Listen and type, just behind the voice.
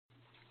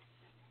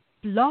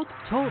Blog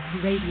Talk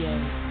Radio.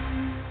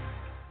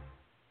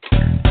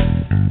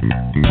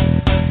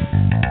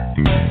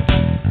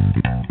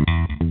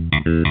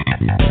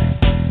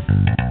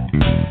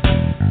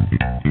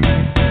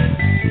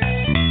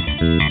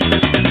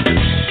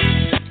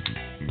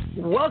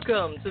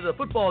 Welcome to the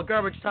Football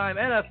Garbage Time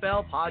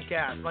NFL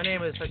podcast. My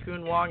name is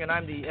Kung Wong, and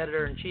I'm the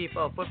editor-in-chief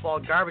of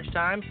Football Garbage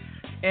Time.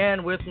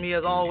 And with me,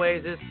 as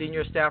always, is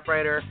senior staff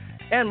writer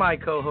and my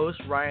co-host,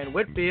 Ryan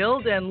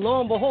Whitfield. And lo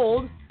and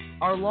behold,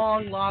 our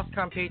long-lost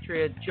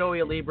compatriot, Joey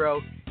Alibro,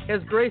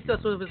 has graced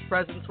us with his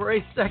presence for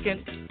a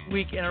second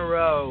week in a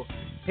row.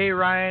 Hey,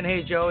 Ryan.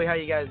 Hey, Joey. How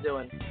you guys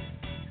doing?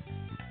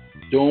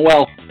 Doing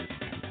well.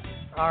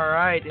 All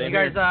right. Same you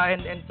guys,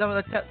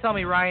 here. tell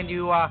me, Ryan, do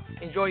you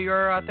enjoy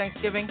your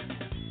Thanksgiving?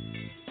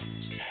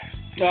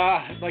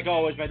 Like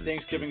always, my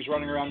Thanksgiving's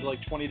running around to like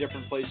 20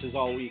 different places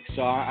all week.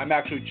 So I'm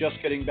actually just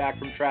getting back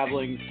from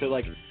traveling to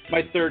like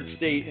my third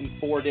state in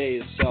 4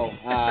 days. So,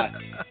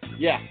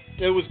 yeah,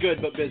 it was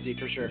good but busy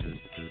for sure.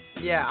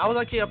 Yeah, I was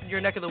actually up in your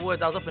neck of the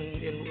woods. I was up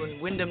in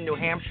Windham, New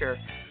Hampshire.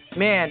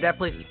 Man, that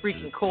place is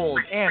freaking cold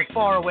and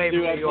far away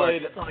from New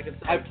York. That's all I can say.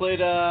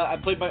 I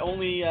played my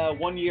only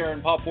 1 year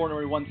in Pop Warner.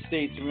 We won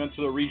states, and we went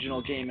to a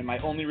regional game. And my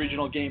only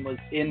regional game was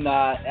in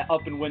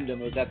up in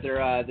Windham. It was at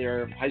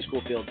their high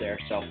school field there.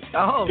 So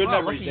good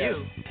memories there.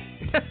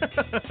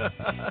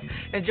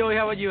 And Joey,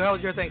 how about you? How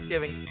was your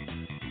Thanksgiving?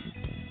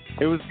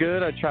 It was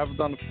good. I traveled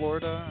down to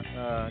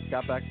Florida,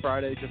 got back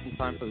Friday just in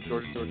time for the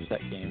Georgia Tech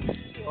game.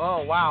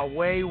 Oh, wow.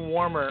 Way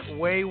warmer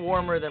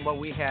than what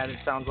we had, it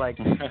sounds like.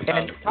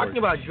 And talking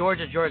about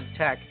Georgia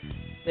Tech,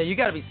 you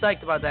got to be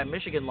psyched about that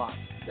Michigan loss.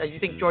 You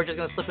think Georgia's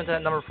going to slip into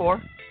that number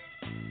 4?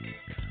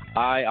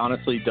 I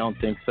honestly don't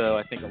think so.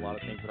 I think a lot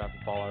of things would have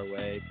to fall our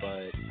way,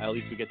 but at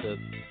least we get to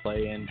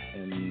play in,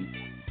 and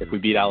if we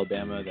beat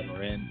Alabama, then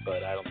we're in,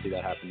 but I don't see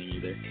that happening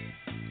either.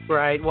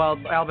 Right. Well,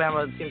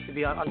 Alabama seems to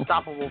be an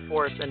unstoppable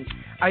force, and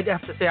I'd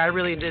have to say I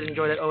really did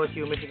enjoy that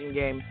OSU-Michigan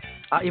game,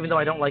 even though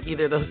I don't like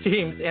either of those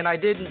teams. And I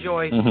did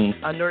enjoy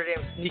Notre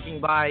Dame sneaking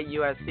by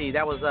USC.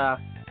 That was a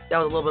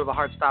little bit of a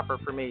heart stopper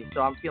for me.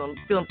 So I'm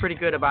feeling pretty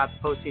good about the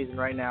postseason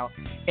right now.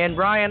 And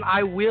Brian,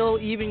 I will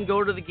even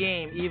go to the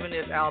game, even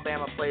if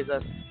Alabama plays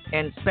us,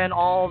 and spend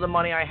all the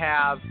money I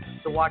have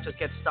to watch us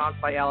get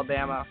stomped by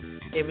Alabama,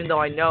 even though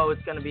I know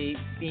it's going to be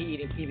me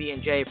eating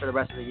PB&J for the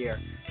rest of the year.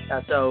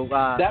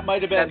 That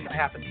might have been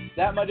happen.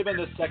 That might have been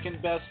the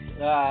second best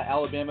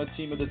Alabama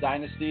team of the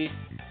dynasty,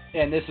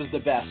 and this is the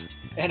best.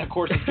 And of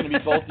course, it's going to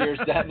be both years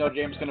that Notre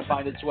Dame's going to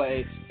find its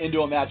way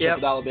into a matchup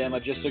with Alabama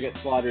just to get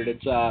slaughtered.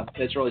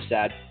 It's really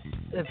sad.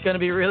 It's going to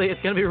be really sad.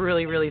 It's going to be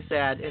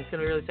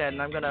really sad,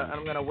 and I'm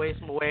gonna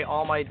waste away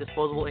all my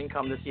disposable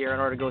income this year in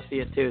order to go see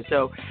it too.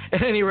 So,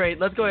 at any rate,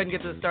 let's go ahead and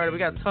get this started. We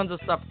got tons of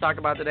stuff to talk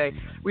about today.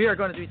 We are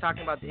going to be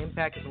talking about the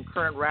impact of some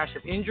current rash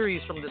of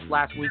injuries from this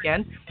last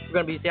weekend. We're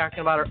going to be talking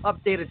about our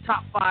updated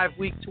top 5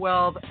 Week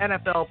 12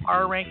 NFL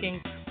power rankings,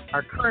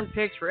 our current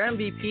picks for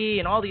MVP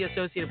and all the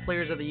associated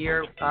players of the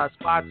year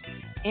spots,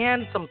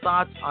 and some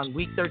thoughts on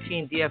Week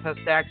 13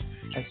 DFS stacks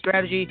and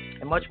strategy,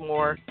 and much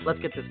more. Let's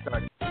get this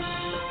started.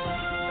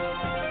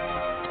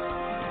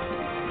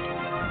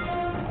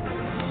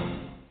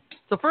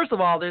 So first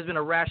of all, there's been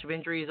a rash of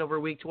injuries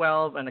over Week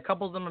 12, and a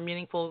couple of them are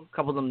meaningful, a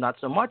couple of them not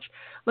so much.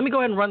 Let me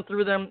go ahead and run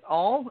through them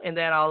all, and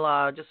then I'll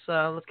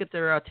let's get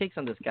their takes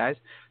on this, guys.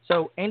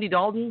 So Andy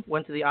Dalton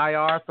went to the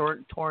IR,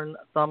 torn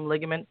thumb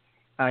ligament.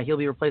 He'll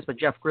be replaced by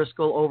Jeff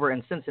Driscoll over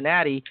in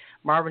Cincinnati.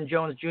 Marvin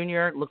Jones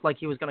Jr. looked like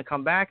he was going to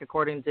come back,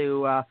 according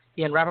to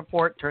Ian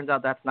Rappaport. Turns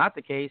out that's not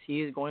the case.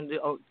 He's going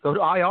to go to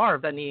IR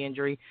of that knee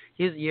injury.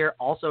 His year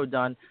also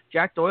done.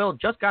 Jack Doyle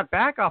just got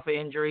back off of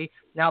injury,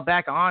 now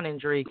back on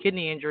injury,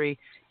 kidney injury,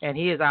 and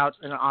he is out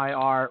in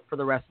IR for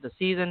the rest of the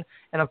season.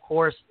 And, of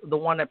course, the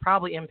one that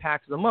probably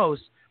impacts the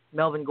most,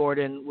 Melvin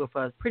Gordon with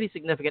a pretty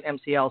significant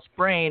MCL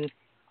sprain.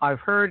 I've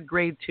heard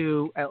grade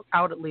 2,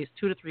 out at least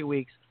 2 to 3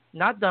 weeks.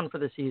 Not done for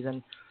the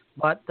season,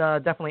 but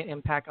definitely an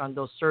impact on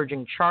those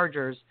surging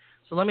Chargers.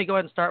 So let me go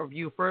ahead and start with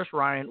you first,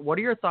 Ryan. What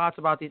are your thoughts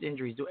about these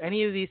injuries? Do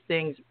any of these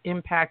things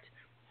impact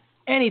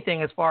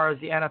anything as far as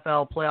the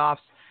NFL playoffs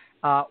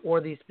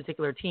or these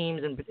particular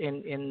teams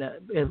in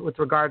with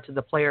regard to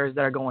the players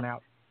that are going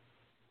out?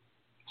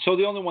 So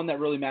the only one that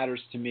really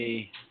matters to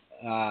me,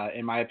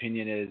 in my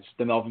opinion, is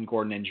the Melvin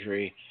Gordon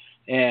injury.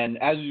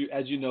 And as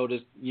you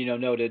noted,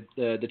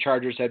 the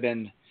Chargers have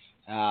been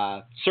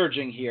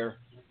surging here.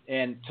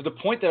 And to the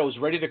point that I was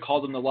ready to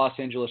call them the Los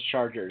Angeles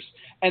Chargers.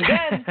 And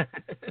then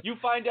you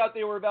find out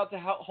they were about to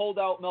hold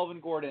out Melvin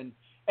Gordon,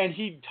 and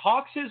he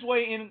talks his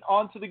way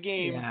onto the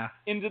game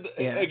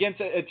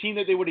against a team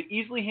that they would have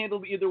easily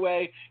handled either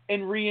way,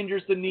 and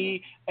re-injures the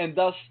knee, and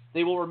thus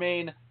they will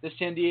remain the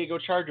San Diego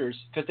Chargers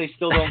because they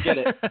still don't get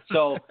it.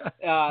 So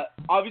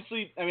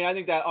obviously, I mean, I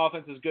think that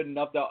offense is good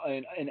enough,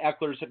 and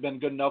Eckler's have been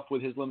good enough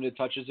with his limited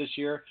touches this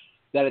year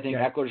that I think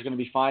Eckler's going to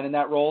be fine in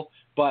that role.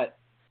 But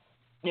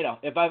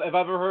if I've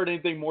ever heard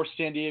anything more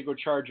San Diego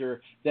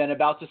Charger than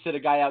about to sit a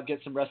guy out, get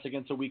some rest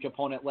against a weak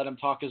opponent, let him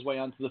talk his way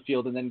onto the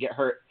field, and then get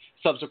hurt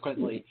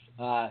subsequently.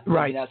 I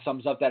mean, that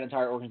sums up that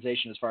entire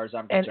organization as far as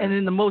I'm concerned. And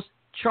in the most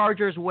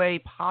Chargers way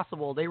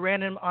possible. They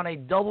ran him on a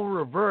double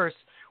reverse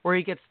where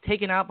he gets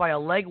taken out by a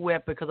leg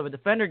whip because of a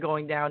defender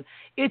going down.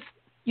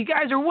 You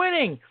guys are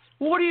winning.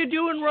 What are you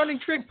doing running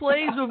trick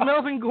plays with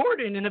Melvin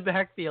Gordon in the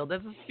backfield?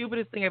 That's the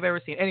stupidest thing I've ever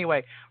seen.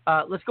 Anyway,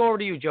 let's go over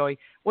to you, Joey.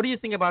 What do you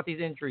think about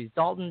these injuries?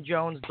 Dalton,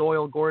 Jones,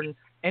 Doyle, Gordon,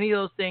 any of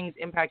those things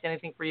impact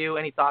anything for you?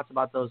 Any thoughts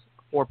about those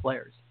 4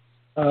 players?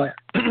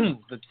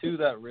 The two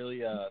that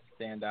really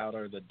stand out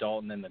are the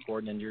Dalton and the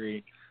Gordon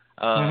injury.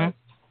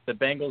 The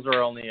Bengals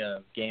are only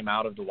a game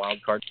out of the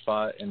wild card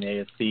spot in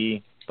the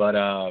AFC, but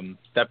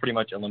that pretty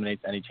much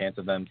eliminates any chance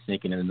of them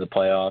sneaking into the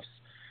playoffs,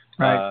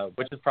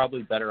 which is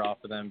probably better off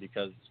for them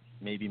because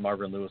maybe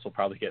Marvin Lewis will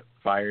probably get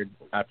fired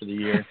after the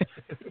year.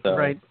 So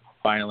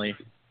finally.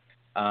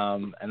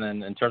 And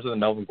then in terms of the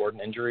Melvin Gordon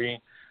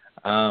injury,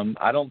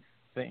 I don't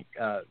think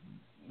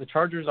the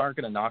Chargers aren't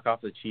going to knock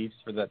off the Chiefs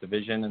for that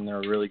division, and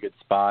they're a really good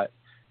spot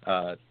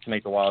to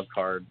make the wild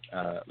card,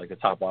 like a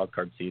top wild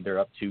card seed. They're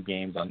up 2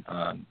 games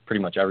on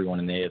pretty much everyone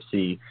in the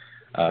AFC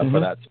for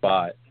that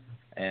spot.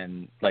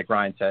 And like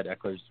Ryan said,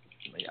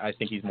 I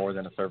think he's more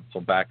than a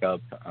serviceable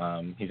backup.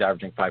 He's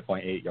averaging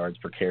 5.8 yards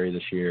per carry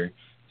this year.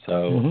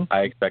 So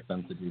I expect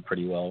them to do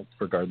pretty well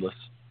regardless.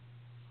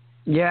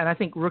 Yeah, and I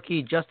think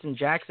rookie Justin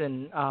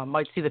Jackson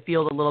might see the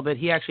field a little bit.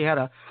 He actually had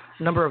a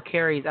number of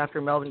carries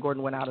after Melvin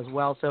Gordon went out as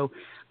well. So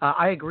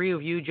I agree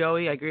with you,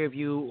 Joey. I agree with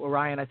you,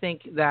 Ryan. I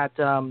think that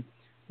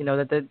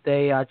that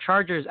the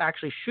Chargers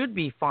actually should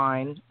be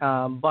fine,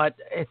 but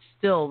it's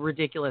still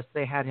ridiculous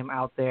they had him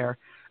out there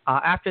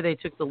after they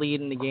took the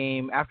lead in the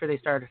game, after they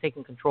started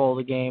taking control of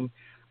the game.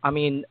 I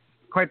mean,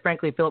 quite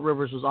frankly, Phillip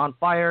Rivers was on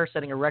fire,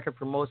 setting a record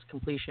for most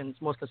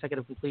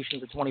consecutive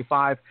completions at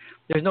 25.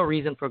 There's no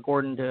reason for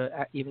Gordon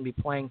to even be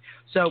playing.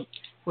 So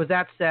with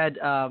that said,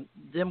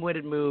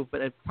 dim-witted move,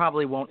 but it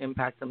probably won't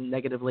impact them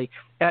negatively.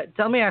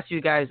 Let me ask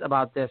you guys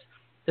about this.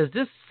 Does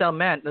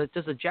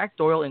the Jack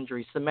Doyle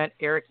injury cement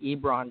Eric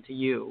Ebron to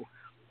you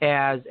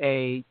as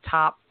a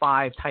top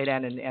 5 tight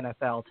end in the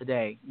NFL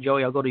today?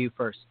 Joey, I'll go to you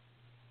first.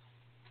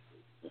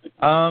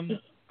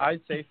 I'd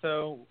say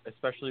so,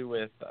 especially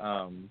with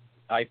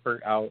Eifert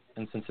out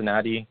in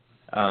Cincinnati.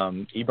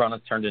 Ebron has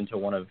turned into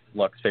one of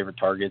Luck's favorite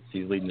targets.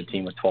 He's leading the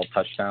team with 12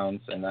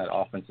 touchdowns, and that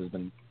offense has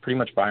been pretty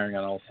much firing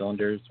on all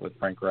cylinders with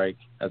Frank Reich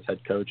as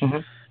head coach.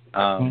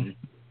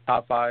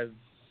 Top 5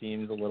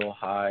 seems a little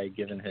high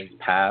given his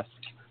past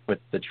with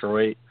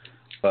Detroit,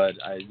 but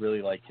I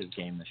really like his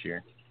game this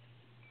year.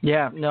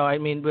 Yeah, no, I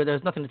mean, but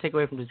there's nothing to take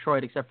away from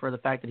Detroit except for the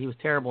fact that he was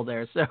terrible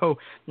there. So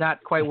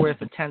not quite worth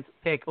the 10th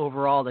pick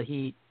overall that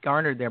he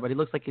garnered there, but he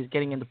looks like he's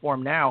getting into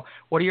form now.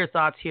 What are your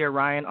thoughts here,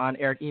 Ryan, on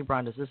Eric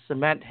Ebron? Does this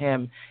cement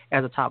him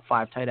as a top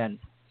 5 tight end?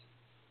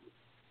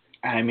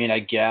 I mean, I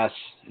guess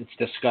it's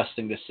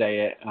disgusting to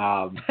say it.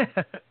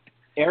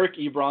 Eric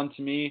Ebron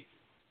to me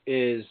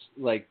is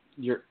like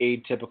your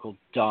atypical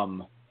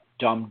dumb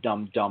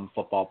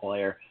football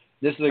player.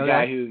 This is a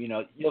guy who,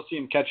 you'll see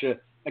him catch a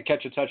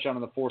touchdown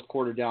in the fourth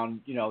quarter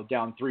down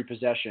 3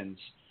 possessions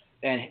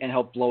and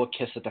help blow a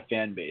kiss at the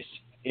fan base,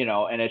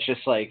 and it's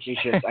just like,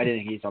 I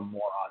think he's a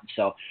moron.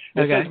 So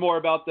this is more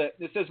about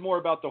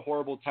the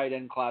horrible tight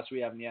end class we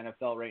have in the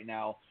NFL right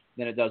now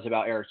than it does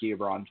about Eric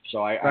Ebron.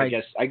 So I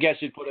guess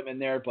you'd put him in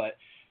there, but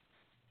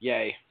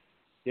yay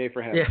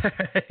for him.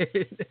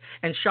 Yeah.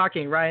 And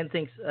shocking, Ryan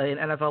thinks an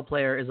NFL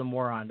player is a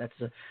moron. That's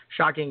a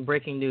shocking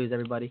breaking news,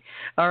 everybody.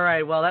 All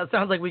right, well, that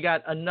sounds like we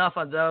got enough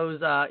of those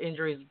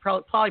injuries.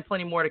 Probably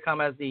plenty more to come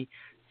as the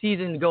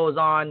season goes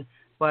on.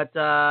 But,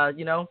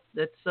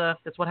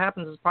 that's what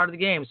happens as part of the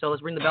game. So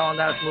let's ring the bell on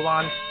that. Let's move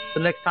on to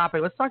the next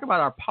topic. Let's talk about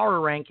our power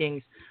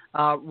rankings.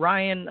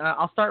 Ryan,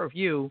 I'll start with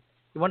you.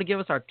 You want to give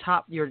us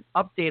your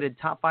updated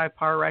top 5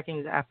 power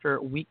rankings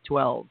after Week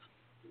 12?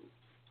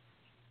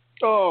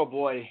 Oh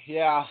boy,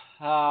 yeah.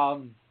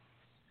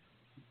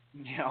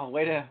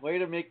 Way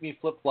to make me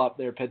flip flop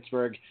there,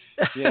 Pittsburgh.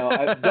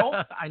 I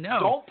know.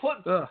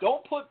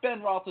 Don't put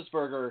Ben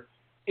Roethlisberger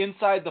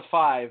inside the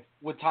 5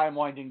 with time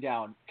winding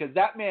down, because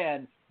that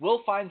man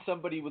will find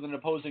somebody with an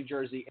opposing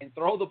jersey and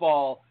throw the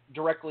ball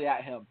directly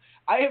at him.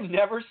 I have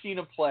never seen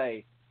a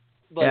play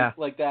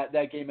like that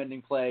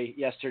game-ending play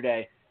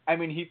yesterday. I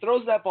mean, he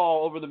throws that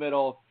ball over the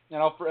middle,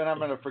 and I'm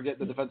going to forget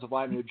the defensive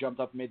lineman who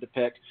jumped up and made the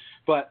pick,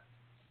 but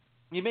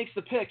he makes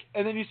the pick,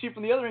 and then you see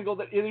from the other angle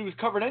that he was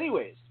covered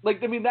anyways.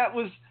 That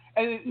was –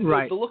 and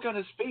the look on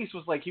his face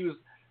was like he was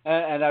 –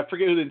 and I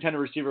forget who the intended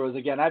receiver was.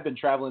 Again, I've been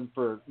traveling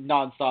for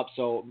nonstop,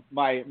 so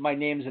my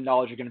names and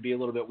knowledge are going to be a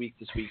little bit weak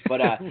this week.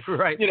 But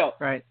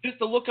just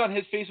the look on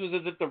his face was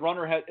as if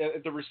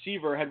the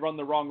receiver had run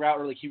the wrong route,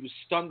 or like he was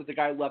stunned that the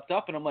guy leapt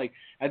up. And I'm like,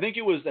 I think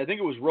it was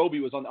Roby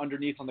was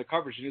underneath on the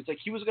coverage, and he was like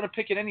he was going to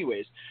pick it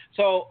anyways.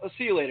 So I'll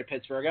see you later,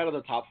 Pittsburgh. Out of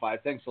the top 5,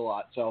 thanks a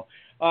lot. So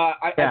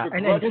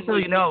And just so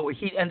you know,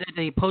 he ended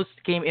the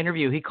post-game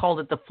interview. He called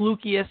it the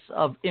flukiest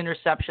of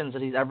interceptions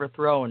that he's ever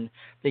thrown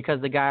because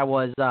the guy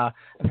was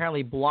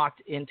apparently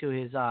blocked into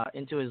his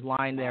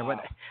line there. But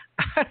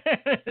I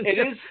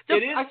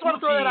just want to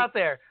throw that out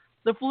there.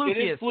 The flukiest.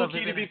 It is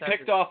fluky to be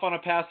picked off on a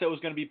pass that was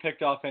going to be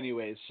picked off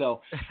anyways.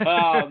 So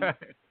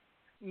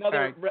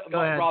another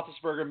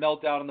Roethlisberger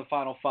meltdown in the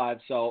final 5.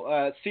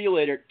 So see you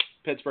later,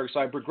 Pittsburgh. So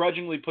I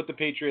begrudgingly put the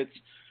Patriots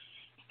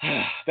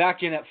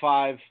back in at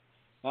 5.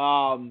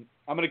 I'm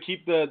going to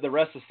keep the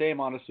rest the same,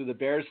 honestly. The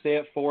Bears stay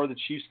at 4, the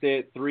Chiefs stay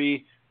at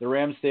 3, the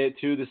Rams stay at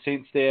 2, the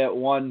Saints stay at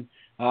 1.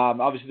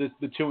 Obviously,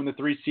 the 2 and the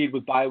 3 seed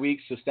with bye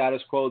weeks, so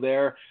status quo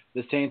there.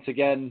 The Saints,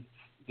 again,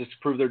 just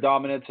prove their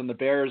dominance. And the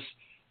Bears,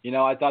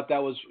 I thought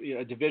that was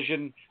a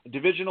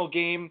divisional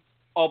game,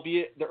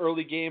 albeit the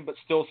early game, but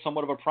still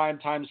somewhat of a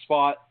primetime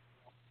spot.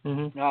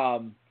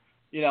 Mm-hmm.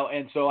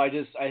 And so I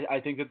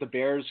think that the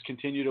Bears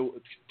continue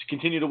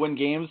to win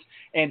games,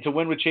 and to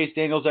win with Chase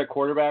Daniels at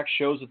quarterback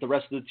shows that the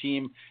rest of the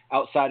team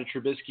outside of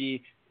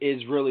Trubisky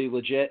is really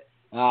legit.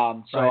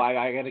 I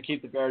got to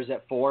keep the Bears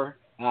at 4.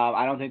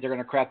 I don't think they're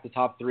going to crack the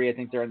top 3. I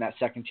think they're in that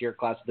second tier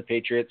class of the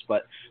Patriots,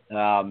 but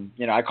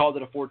I called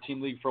it a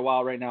 4-team league for a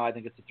while. Right now, I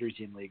think it's a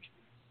 3-team league.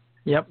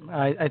 Yep,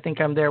 I think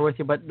I'm there with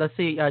you. But let's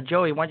see,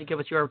 Joey, why don't you give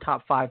us your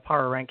top 5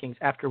 power rankings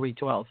after Week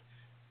 12?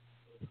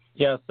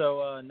 Yeah,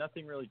 so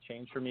nothing really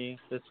changed for me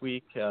this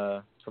week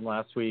from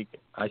last week.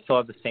 I still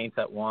have the Saints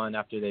at 1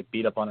 after they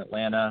beat up on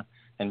Atlanta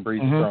and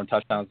Breeze throwing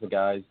touchdowns to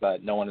guys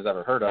that no one has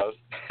ever heard of.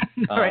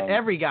 Right,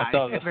 every guy,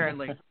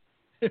 apparently.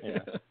 Yeah.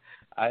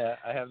 I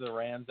have the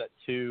Rams at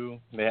 2.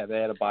 They had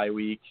a bye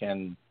week,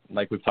 and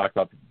like we've talked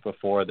about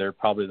before, they're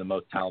probably the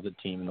most talented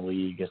team in the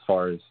league as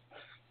far as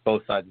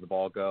both sides of the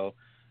ball go.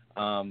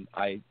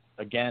 I,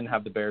 again,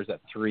 have the Bears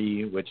at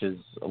 3, which is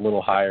a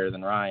little higher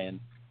than Ryan.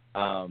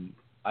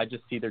 I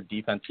just see their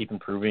defense keep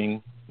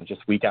improving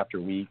just week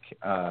after week.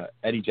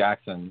 Eddie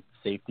Jackson,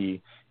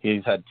 safety,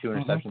 he's had 2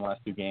 interceptions in the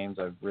last 2 games.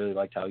 I've really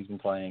liked how he's been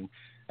playing.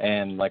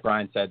 And like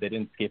Ryan said, they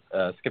didn't skip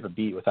a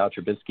beat without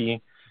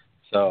Trubisky.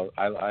 So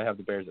I have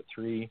the Bears at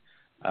 3.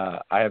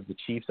 I have the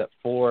Chiefs at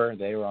 4.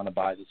 They were on a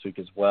bye this week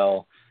as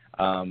well.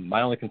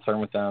 My only concern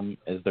with them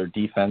is their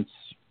defense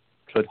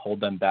could hold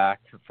them back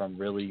from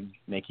really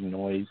making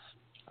noise,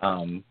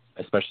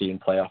 especially in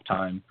playoff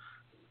time.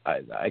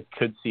 I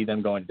could see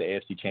them going to the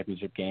AFC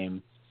Championship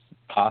game,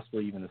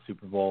 possibly even the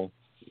Super Bowl,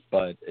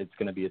 but it's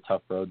going to be a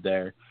tough road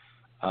there.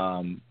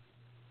 I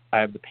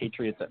have the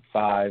Patriots at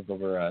 5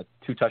 over a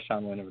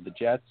 2-touchdown win over the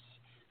Jets.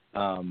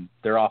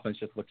 Their offense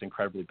just looks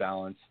incredibly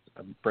balanced.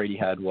 Brady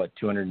had,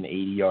 280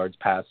 yards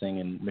passing,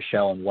 and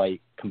Michelle and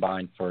White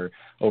combined for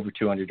over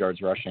 200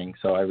 yards rushing.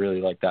 So I really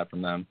like that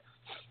from them.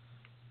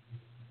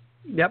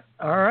 Yep.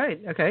 All right.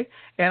 Okay.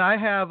 And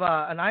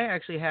I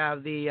actually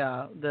have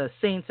the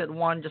Saints at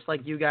 1, just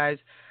like you guys.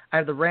 I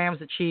have the Rams,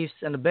 the Chiefs,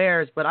 and the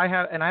Bears, but I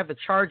have the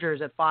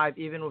Chargers at 5,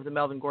 even with the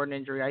Melvin Gordon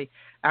injury. I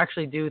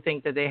actually do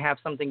think that they have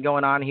something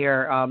going on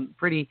here. I'm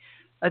pretty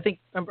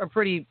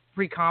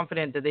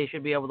confident that they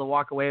should be able to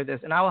walk away with this.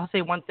 And I will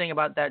say one thing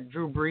about that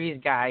Drew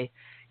Brees guy.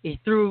 He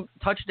threw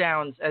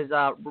touchdowns, as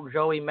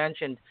Joey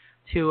mentioned,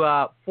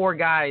 to 4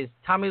 guys: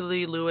 Tommy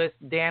Lee Lewis,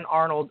 Dan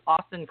Arnold,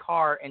 Austin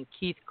Carr, and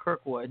Keith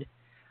Kirkwood.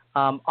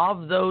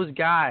 Of those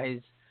guys,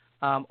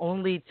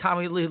 only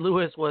Tommy Lee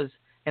Lewis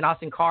and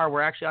Austin Carr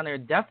were actually on their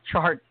depth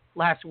chart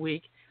last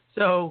week.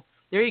 So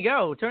there you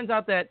go. It turns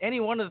out that any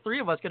one of the 3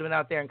 of us could have been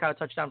out there and caught a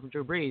touchdown from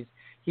Drew Brees.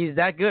 He's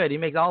that good. He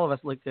makes all of us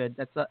look good.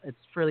 It's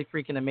really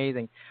freaking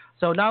amazing.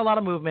 So not a lot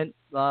of movement,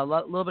 a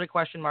little bit of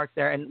question marks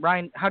there. And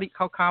Ryan,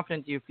 how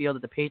confident do you feel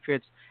that the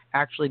Patriots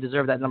actually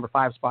deserve that number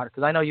 5 spot?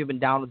 Because I know you've been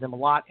down with them a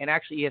lot, and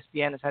actually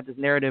ESPN has had this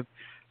narrative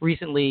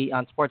recently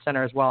on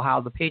SportsCenter as well, how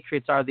the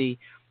Patriots are the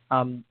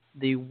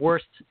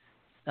worst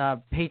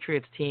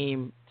Patriots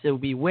team to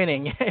be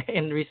winning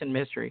in recent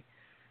history.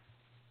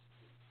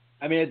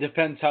 I mean, it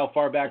depends how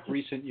far back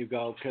recent you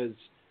go, because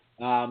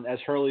as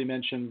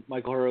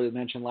Michael Hurley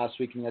mentioned last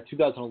week, that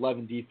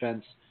 2011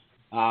 defense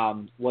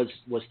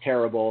was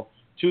terrible.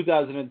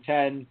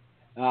 2010,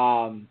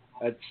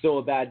 it's still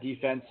a bad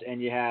defense,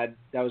 and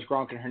that was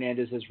Gronk and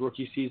Hernandez's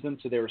rookie season,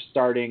 so they were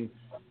starting,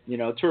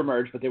 to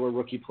emerge, but they were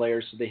rookie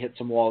players, so they hit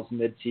some walls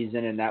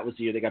mid-season, and that was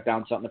the year they got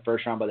bounced out in the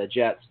first round by the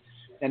Jets.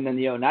 And then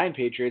the 2009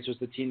 Patriots was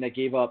the team that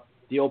gave up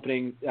the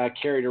opening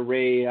carry to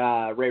Ray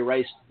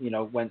Rice,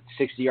 went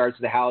 60 yards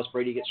to the house.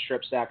 Brady gets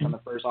strip sacked on the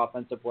first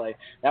offensive play.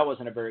 That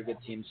wasn't a very good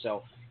team.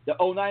 So the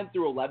 2009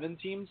 through 11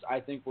 teams,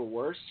 I think, were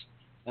worse.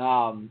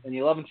 And the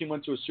 11 team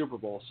went to a Super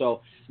Bowl.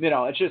 So,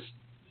 it's just,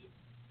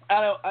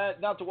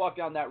 not to walk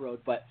down that road,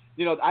 but,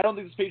 I don't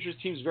think this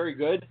Patriots team is very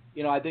good.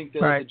 I think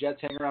that the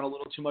Jets hang around a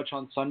little too much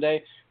on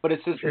Sunday. But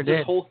it's just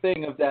this whole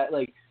thing of that,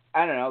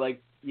 I don't know,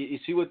 You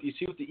see what the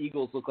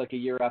Eagles look like a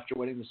year after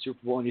winning the Super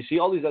Bowl, and you see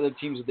all these other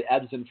teams with the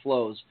ebbs and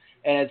flows,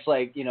 and it's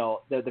like,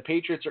 the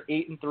Patriots are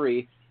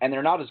 8-3, and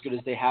they're not as good as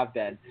they have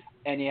been,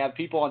 and you have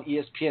people on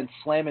ESPN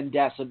slamming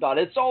desks about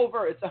it's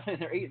over.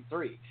 They're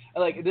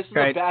 8-3. This is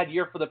a bad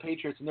year for the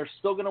Patriots, and they're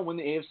still going to win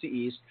the AFC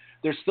East.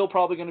 They're still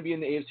probably going to be in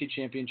the AFC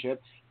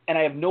Championship, and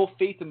I have no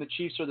faith in the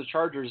Chiefs or the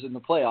Chargers in the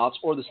playoffs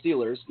or the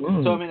Steelers.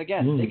 So, I mean,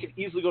 again, they could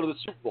easily go to the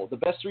Super Bowl. The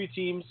best three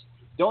teams,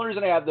 the only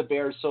reason I have the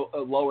Bears so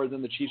lower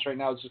than the Chiefs right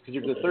now is just because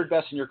you're the third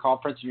best in your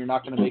conference and you're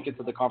not going to make it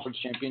to the conference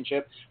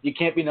championship. You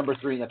can't be number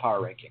 3 in the power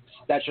rankings.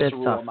 That's just a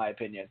rule in my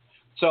opinion.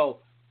 So,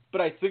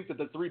 but I think that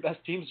the 3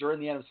 best teams are in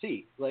the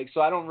NFC.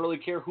 So I don't really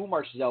care who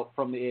marches out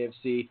from the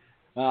AFC.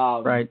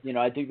 Right.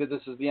 I think that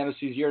this is the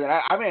NFC's year.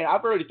 And I mean,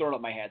 I've already thrown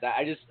up my hand.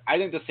 I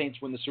think the Saints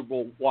win the Super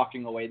Bowl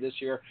walking away this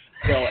year.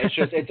 So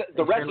it's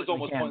the rest is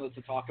almost pointless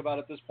to talk about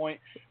at this point.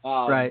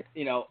 Right.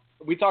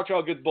 We talked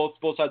about how good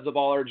both sides of the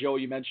ball are. Joe,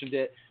 you mentioned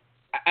it.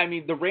 I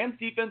mean, the Rams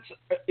defense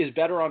is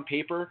better on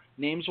paper,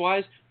 names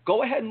wise.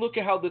 Go ahead and look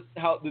at how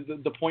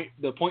the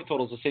point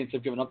totals the Saints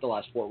have given up the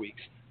last 4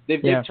 weeks.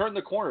 They've turned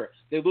the corner.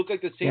 They look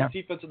like the Saints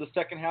defense of the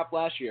second half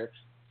last year,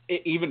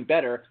 even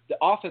better. The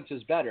offense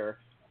is better.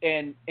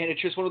 And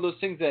it's just one of those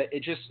things that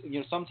it just,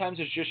 sometimes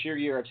it's just your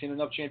year. I've seen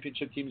enough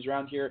championship teams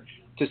around here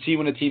to see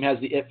when a team has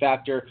the it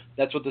factor.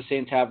 That's what the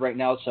Saints have right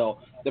now. So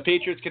the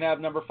Patriots can have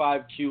number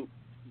 5, cute,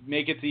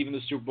 make it to even the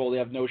Super Bowl. They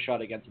have no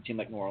shot against a team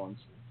like New Orleans.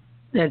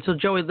 And so,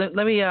 Joey,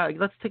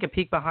 let's take a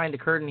peek behind the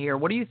curtain here.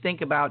 What do you think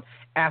about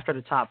after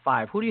the top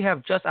 5? Who do you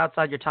have just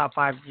outside your top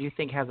 5 do you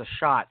think has a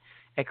shot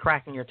at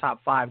cracking your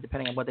top 5,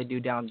 depending on what they do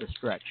down the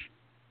stretch?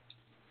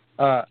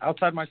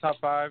 Outside my top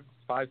 5,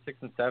 6,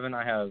 and 7,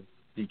 I have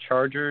the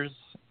Chargers.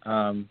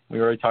 We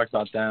already talked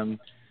about them.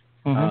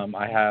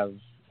 I have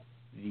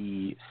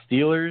the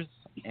Steelers,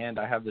 and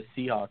I have the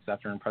Seahawks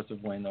after an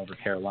impressive win over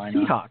Carolina.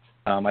 Seahawks.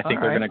 I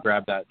think they're going to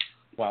grab that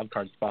wild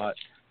card spot.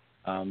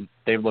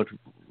 They've looked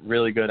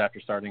really good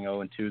after starting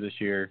 0-2 this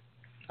year.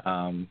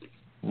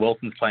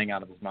 Wilson's playing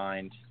out of his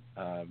mind.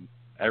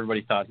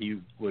 Everybody thought he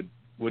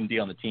wouldn't be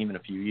on the team in a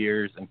few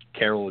years, and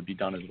Carroll would be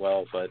done as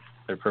well, but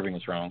they're proving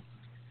us wrong.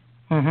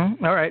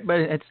 All right, but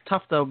it's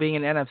tough though being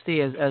in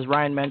NFC, as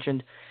Ryan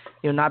mentioned.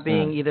 Not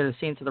being either the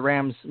Saints or the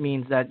Rams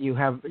means that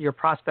your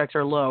prospects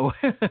are low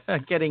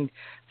getting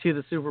to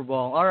the Super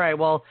Bowl. All right,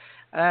 well,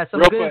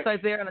 some good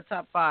insights there on the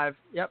top 5.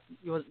 Yep,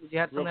 you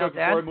had something else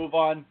to add? Before we move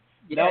on,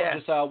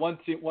 just one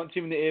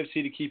team in the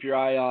AFC to keep your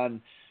eye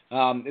on.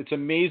 It's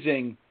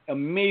amazing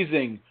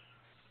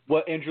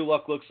what Andrew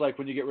Luck looks like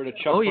when you get rid of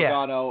Chuck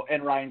Pagano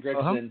and Ryan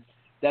Grigson.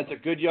 That's a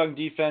good young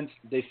defense.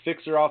 They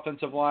fix their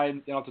offensive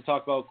line. They don't have to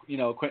talk about,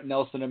 Quentin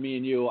Nelson and me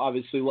and you,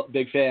 obviously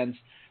big fans.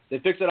 They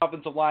fix that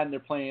offensive line. They're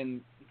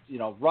playing,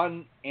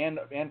 run and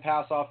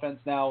pass offense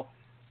now.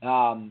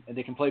 And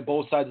they can play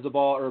both sides of the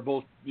ball, or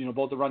both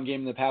the run game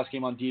and the pass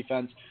game on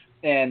defense.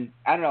 And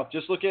I don't know,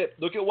 just look at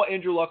what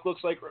Andrew Luck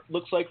looks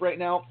like right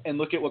now, and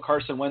look at what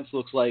Carson Wentz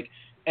looks like.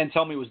 And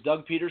tell me, was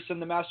Doug Peterson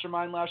the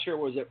mastermind last year,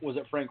 or was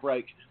it Frank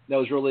Reich that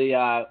was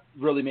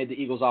really made the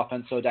Eagles'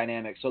 offense so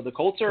dynamic? So the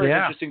Colts are an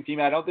interesting team.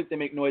 I don't think they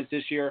make noise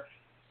this year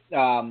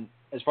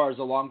as far as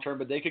the long term,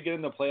 but they could get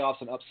in the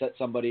playoffs and upset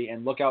somebody,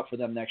 and look out for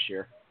them next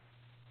year.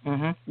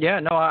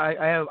 Yeah, no,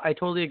 I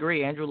totally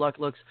agree. Andrew Luck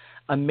looks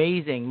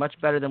amazing, much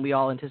better than we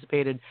all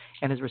anticipated,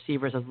 and his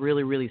receivers have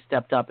really, really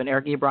stepped up. And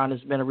Eric Ebron has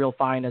been a real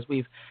find, as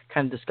we've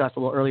kind of discussed a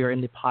little earlier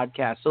in the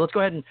podcast. So let's go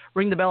ahead and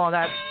ring the bell on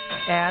that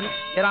and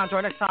get on to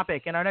our next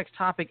topic. And our next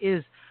topic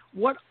is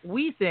what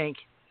we think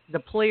the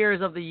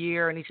players of the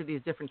year in each of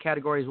these different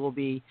categories will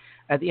be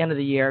at the end of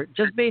the year,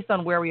 just based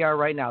on where we are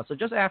right now. So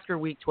just after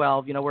Week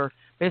 12, we're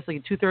basically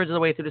 2/3 of the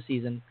way through the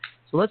season.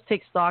 So let's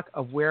take stock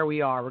of where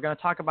we are. We're going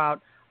to talk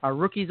about our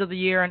rookies of the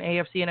year in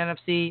AFC and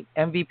NFC,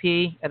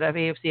 MVP at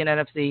AFC and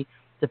NFC,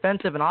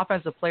 defensive and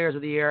offensive players of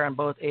the year in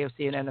both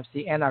AFC and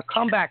NFC, and our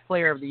comeback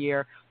player of the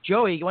year.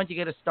 Joey, why don't you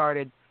get us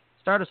started?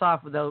 Start us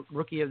off with the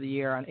rookie of the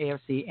year on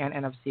AFC and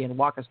NFC and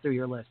walk us through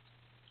your list.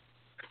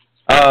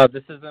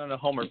 This isn't a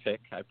homer pick,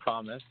 I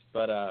promise,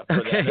 but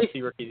for the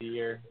NFC rookie of the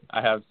year,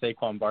 I have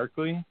Saquon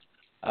Barkley.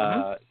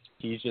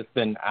 He's just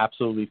been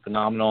absolutely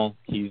phenomenal.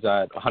 He's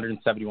at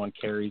 171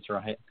 carries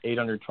for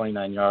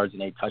 829 yards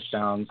and 8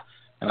 touchdowns.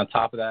 And on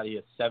top of that, he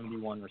has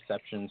 71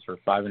 receptions for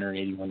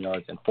 581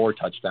 yards and 4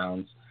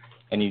 touchdowns.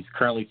 And he's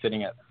currently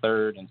sitting at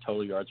 3rd in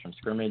total yards from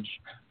scrimmage.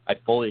 I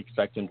fully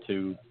expect him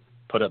to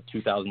put up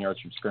 2,000 yards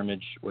from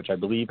scrimmage, which I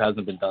believe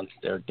hasn't been done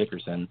since Eric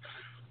Dickerson.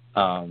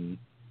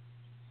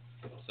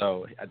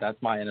 So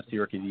that's my NFC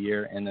Rookie of the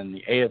Year. And then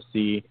the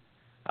AFC,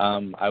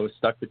 I was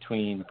stuck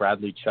between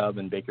Bradley Chubb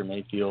and Baker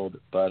Mayfield,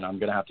 but I'm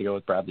going to have to go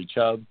with Bradley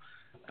Chubb.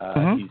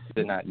 He's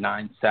sitting at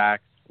 9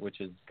 sacks, which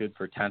is good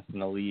for 10th in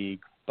the league.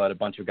 But a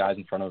bunch of guys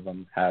in front of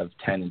him have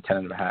 10 and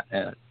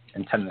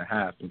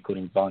 10.5,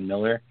 including Von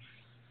Miller.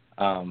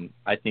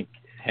 I think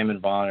him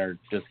and Von are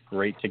just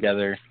great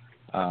together.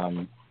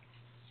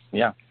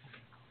 Yep,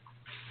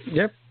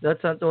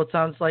 that's what it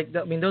sounds like.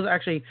 I mean, those are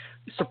actually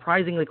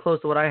surprisingly close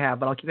to what I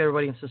have, but I'll keep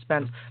everybody in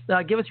suspense.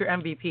 Give us your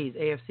MVPs,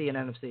 AFC and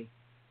NFC.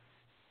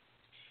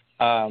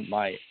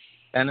 My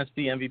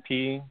NFC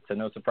MVP, to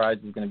no surprise,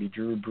 is going to be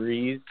Drew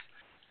Brees.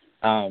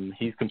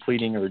 He's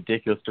completing a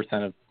ridiculous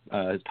percent of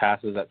his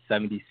passes at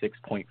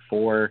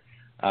 76.4.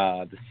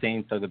 The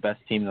Saints are the best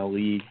team in the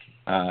league,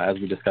 as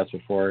we discussed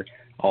before.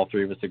 All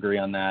three of us agree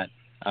on that.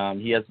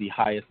 He has the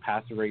highest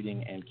passer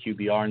rating and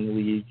QBR in the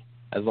league.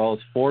 as well as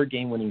 4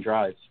 game-winning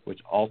drives, which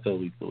also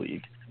leads the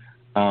league.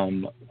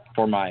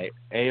 For my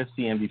AFC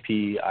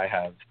MVP, I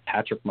have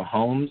Patrick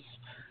Mahomes.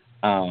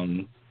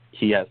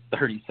 He has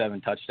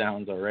 37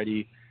 touchdowns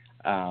already.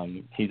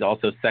 He's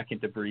also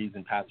second to Breeze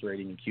in passer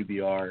rating and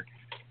QBR.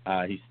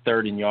 He's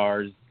third in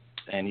yards,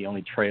 and he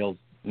only trails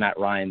Matt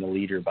Ryan, the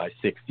leader, by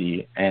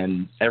 60.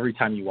 And every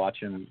time you watch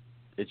him,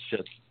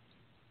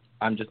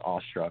 I'm just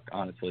awestruck,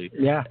 honestly.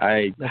 Yeah,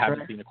 I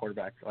haven't seen a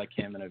quarterback like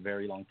him in a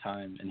very long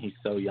time, and he's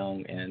so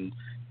young, and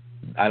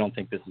I don't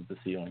think this is the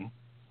ceiling.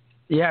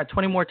 Yeah,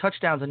 20 more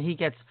touchdowns, and he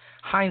gets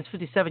Heinz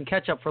 57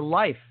 catch-up for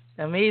life.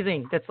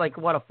 Amazing. That's like,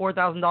 what, a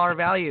 $4,000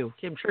 value.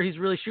 I'm sure he's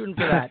really shooting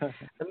for that.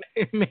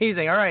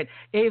 Amazing. All right.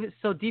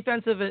 So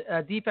defensive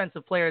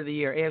player of the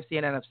year,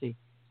 AFC and NFC.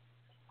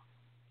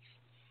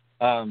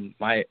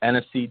 My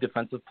NFC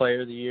defensive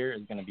player of the year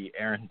is going to be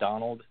Aaron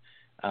Donald.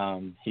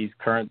 He's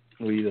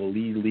currently the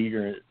lead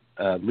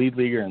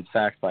leaguer in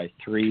sacks by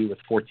 3 with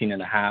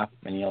 14.5,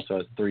 and he also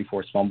has 3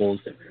 forced fumbles.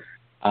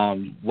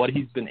 What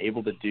he's been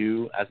able to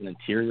do as an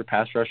interior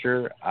pass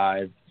rusher,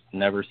 I've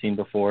never seen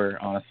before,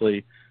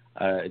 honestly.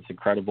 It's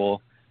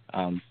incredible.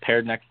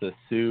 Paired next to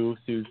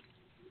Sue's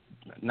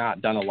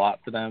not done a lot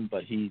for them,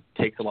 but he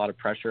takes a lot of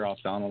pressure off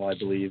Donald, I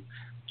believe.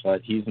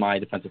 But he's my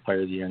defensive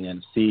player of the year in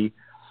the NFC.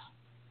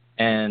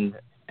 And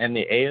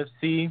the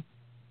AFC,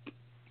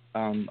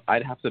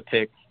 I'd have to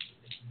pick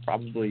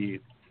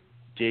probably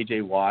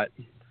J.J. Watt.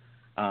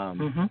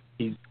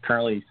 He's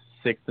currently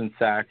 6th in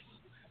sacks,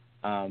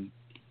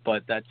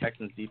 but that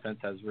Texans defense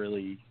has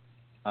really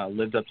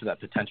lived up to that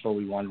potential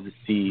we wanted to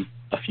see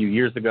a few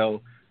years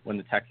ago when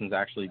the Texans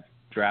actually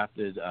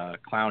drafted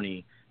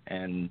Clowney,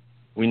 and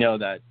we know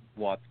that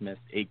Watt's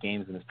missed 8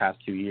 games in his past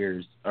 2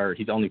 years, or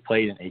he's only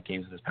played in 8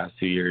 games in his past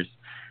 2 years.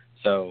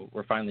 So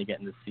we're finally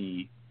getting to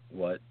see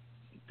what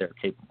they're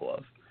capable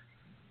of.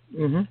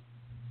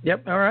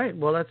 Yep. All right.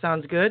 Well, that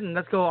sounds good. And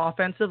let's go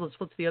offensive. Let's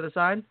flip to the other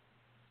side.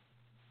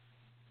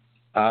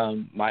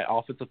 My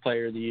offensive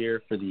player of the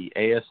year for the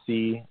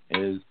AFC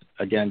is,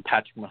 again,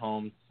 Patrick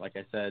Mahomes. Like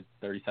I said,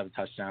 37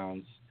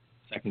 touchdowns,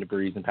 second to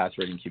Breeze in pass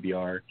rating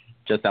QBR,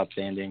 just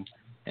outstanding.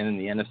 And in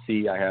the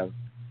NFC, I have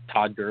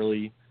Todd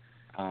Gurley.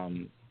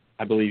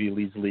 I believe he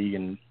leads the league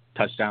in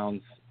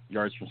touchdowns,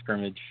 yards from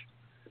scrimmage,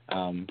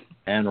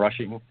 and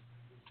rushing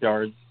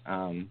yards.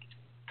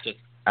 Just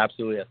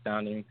absolutely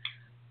astounding.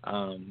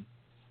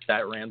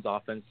 That Rams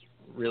offense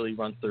really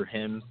runs through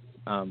him.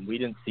 We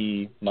didn't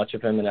see much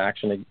of him in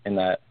action in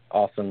that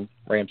awesome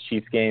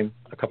Rams-Chiefs game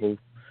a couple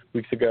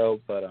weeks ago,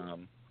 but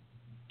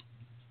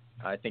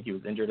I think he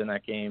was injured in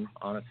that game,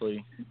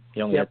 honestly.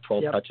 He only had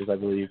 12 touches, I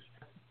believe.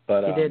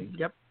 But he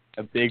did,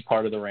 a big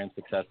part of the Rams'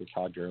 success is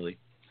Todd Gurley,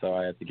 so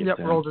I had to get to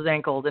him. Rolled his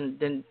ankle,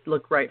 didn't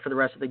look right for the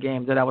rest of the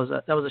game. That was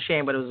a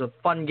shame, but it was a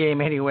fun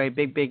game anyway.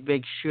 Big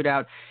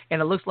shootout.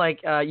 And it looks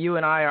like you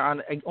and I are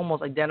on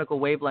almost identical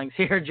wavelengths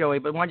here, Joey.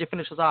 But why don't you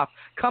finish us off?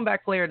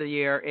 Comeback player of the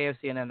year,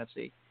 AFC and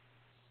NFC.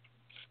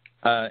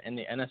 In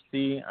the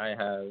NFC, I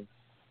have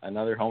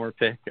another homer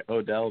pick,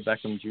 Odell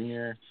Beckham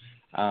Jr.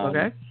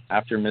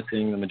 After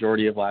missing the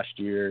majority of last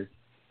year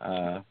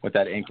with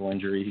that ankle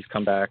injury, he's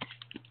come back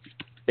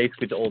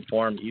basically to old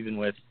form, even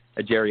with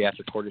a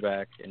geriatric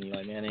quarterback in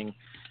Eli Manning.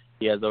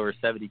 He has over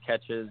 70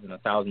 catches and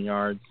 1,000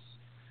 yards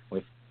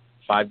with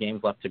 5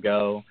 games left to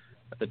go.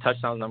 But the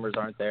touchdown numbers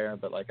aren't there,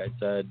 but like I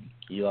said,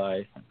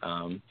 Eli.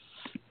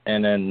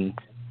 And then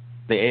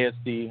the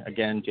AFC,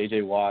 again,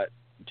 J.J. Watt,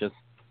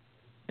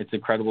 it's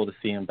incredible to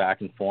see him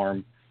back in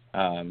form.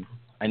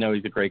 I know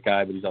he's a great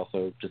guy, but he's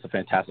also just a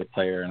fantastic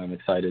player, and I'm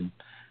excited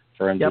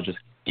for him to just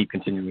keep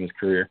continuing his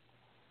career.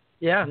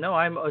 Yeah, no,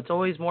 it's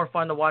always more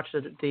fun to watch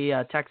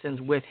the Texans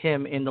with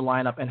him in the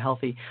lineup and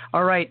healthy.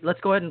 All right,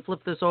 let's go ahead and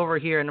flip this over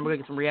here, and then we're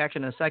going to get some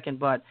reaction in a second.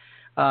 But,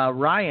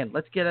 Ryan,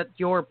 let's get at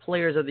your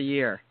players of the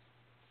year.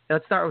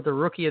 Let's start with the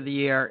rookie of the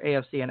year,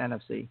 AFC and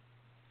NFC.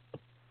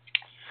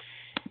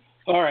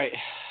 All right.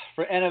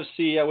 For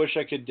NFC, I wish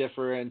I could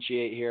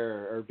differentiate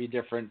here or be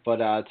different, but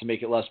to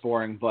make it less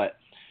boring. But,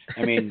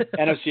 I mean,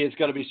 NFC, it's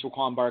got to be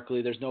Saquon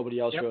Barkley. There's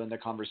nobody else really in the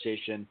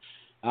conversation.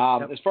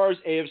 As far as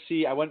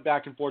AFC, I went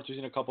back and forth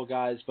using a couple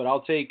guys, but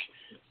I'll take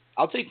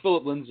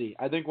Philip Lindsay.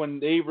 I think when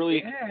they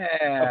really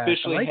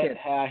officially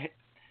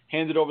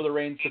handed over the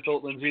reins to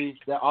Philip Lindsay,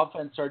 the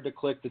offense started to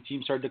click, the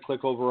team started to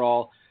click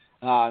overall,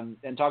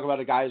 and talk about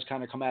a guy who's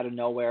kind of come out of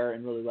nowhere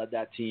and really led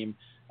that team.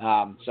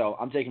 So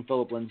I'm taking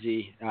Philip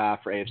Lindsay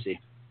for AFC.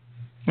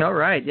 All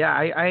right,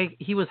 yeah,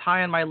 he was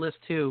high on my list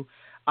too.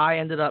 I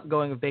ended up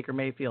going with Baker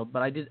Mayfield,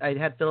 but I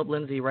had Philip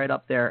Lindsay right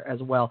up there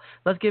as well.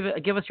 Let's give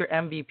us your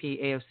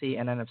MVP, AFC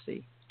and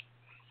NFC.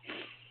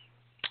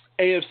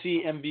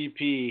 AFC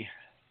MVP.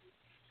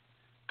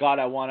 God,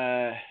 I want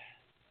to.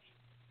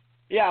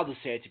 Yeah, I'll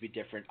just say it to be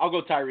different. I'll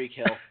go Tyreek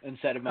Hill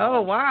instead of Mahomes.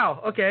 Oh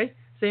wow, okay,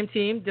 same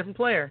team, different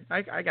player.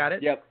 I got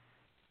it. Yep.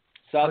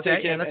 So I'll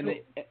take him.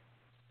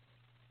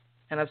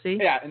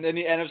 NFC? Yeah, and then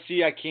the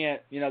NFC, I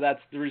can't, that's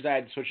the reason I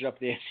had to switch it up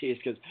to the NFC is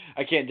because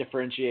I can't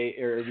differentiate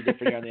or be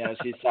different on the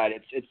NFC side.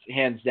 It's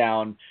hands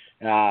down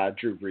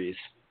Drew Brees.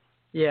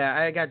 Yeah,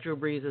 I got Drew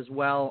Brees as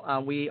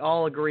well. We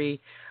all agree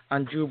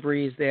on Drew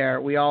Brees there.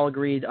 We all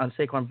agreed on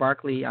Saquon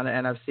Barkley on the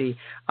NFC.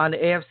 On the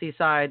AFC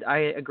side, I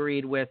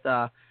agreed with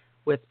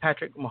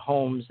Patrick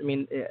Mahomes. I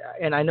mean,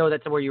 and I know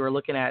that's where you were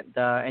looking at,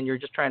 and you're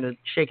just trying to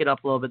shake it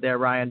up a little bit there,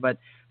 Ryan. But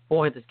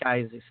boy, this guy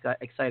is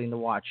exciting to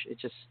watch.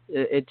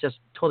 It just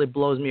totally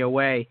blows me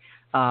away.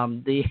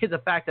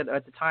 The fact that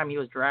at the time he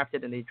was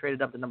drafted and they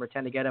traded up to number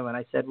 10 to get him, and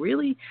I said,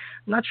 really?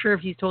 I'm not sure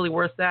if he's totally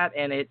worth that,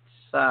 and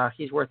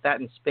he's worth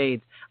that in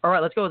spades. All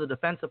right, let's go with the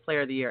Defensive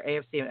Player of the Year,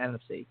 AFC and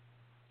NFC.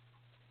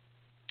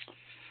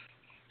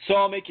 So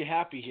I'll make you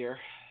happy here,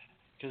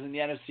 because in the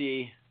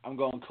NFC, I'm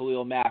going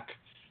Khalil Mack.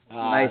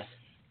 Nice.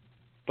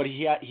 But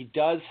he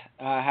does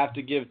have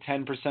to give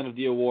 10% of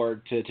the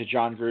award to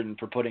John Gruden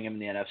for putting him in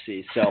the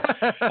NFC. So,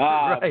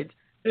 right.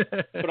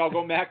 But I'll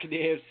go Mack in the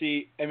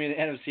NFC, and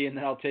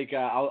then I'll take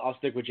I'll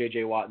stick with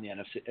J.J. Watt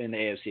in the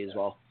AFC as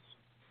well.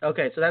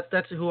 Okay, so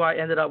that's who I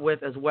ended up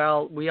with as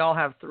well. We all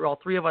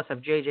three of us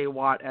have J.J.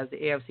 Watt as the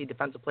AFC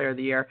Defensive Player of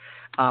the Year.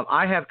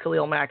 I have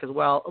Khalil Mack as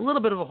well, a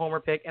little bit of a homer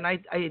pick, and I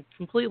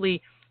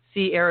completely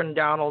see Aaron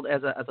Donald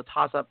as a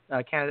toss-up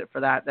candidate for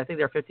that. I think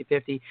they're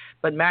 50-50,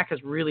 but Mack has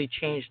really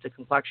changed the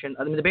complexion.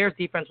 I mean, the Bears'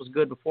 defense was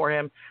good before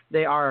him.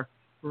 They are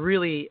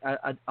really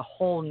a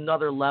whole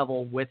nother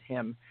level with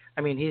him. I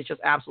mean, he's just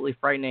absolutely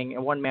frightening,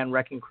 a one-man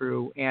wrecking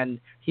crew, and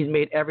he's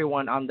made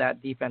everyone on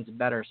that defense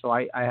better. So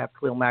I have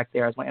Khalil Mack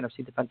there as my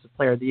NFC Defensive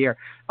Player of the Year.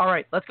 All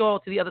right, let's go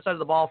to the other side of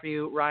the ball for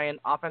you, Ryan.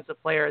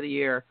 Offensive Player of the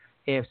Year,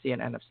 AFC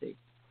and NFC.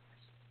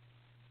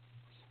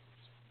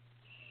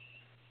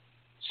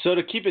 So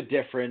to keep it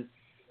different,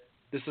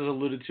 this is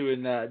alluded to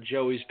in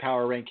Joey's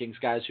power rankings,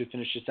 guys who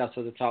finished just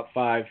outside the top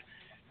 5.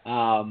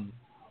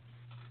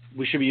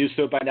 We should be used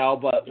to it by now,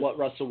 but what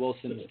Russell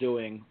Wilson is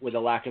doing with a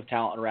lack of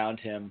talent around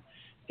him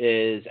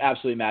is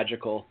absolutely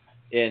magical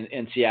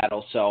in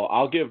Seattle. So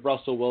I'll give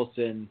Russell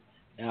Wilson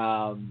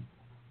the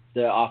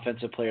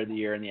Offensive Player of the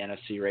Year in the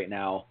NFC right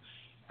now.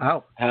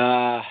 Oh.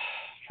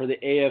 For the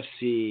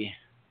AFC,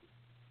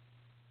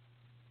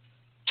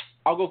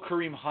 I'll go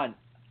Kareem Hunt.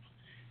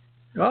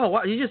 Oh,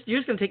 wow. You're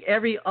just gonna take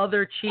every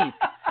other chief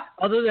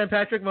other than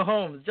Patrick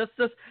Mahomes, just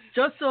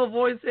to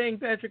avoid saying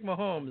Patrick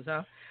Mahomes,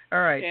 huh? All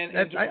right, and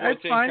to avoid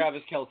saying fine.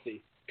 Travis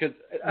Kelce, because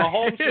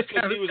Mahomes just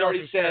because he was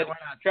already said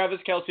Travis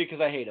Kelce because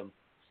I hate him.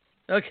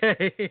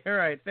 Okay, all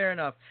right, fair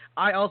enough.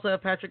 I also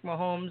have Patrick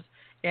Mahomes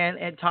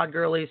and Todd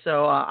Gurley,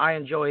 so I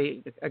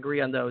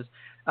agree on those.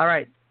 All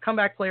right,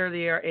 comeback player of the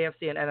year,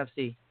 AFC and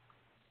NFC.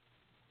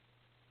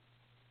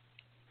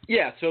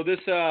 Yeah, so this.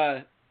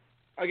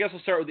 I guess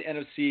I'll start with the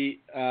NFC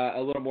a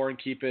little more and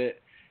keep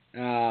it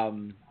a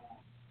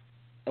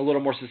little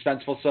more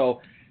suspenseful.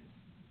 So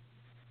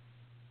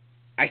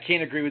I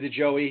can't agree with you,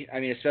 Joey. I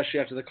mean,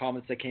 especially after the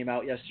comments that came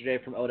out yesterday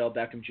from Odell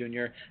Beckham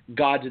Jr.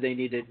 God, do they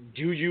need it?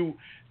 Do you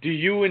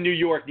in New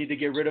York need to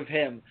get rid of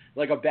him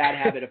like a bad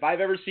habit? If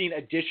I've ever seen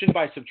addition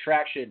by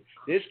subtraction,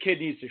 this kid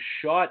needs to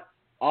shut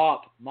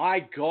up.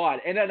 My God.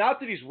 And not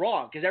that he's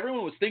wrong, because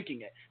everyone was thinking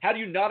it. How do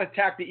you not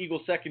attack the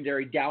Eagles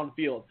secondary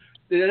downfield?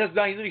 That's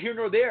neither here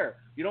nor there.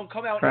 You don't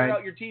come out and air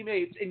out your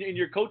teammates and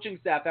your coaching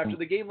staff after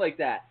the game like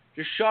that.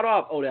 Just shut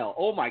up, Odell.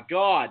 Oh, my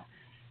God.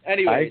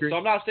 Anyway, so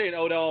I'm not saying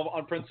Odell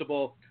on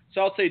principle,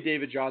 so I'll say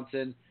David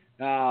Johnson.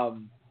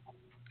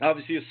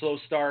 Obviously a slow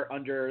start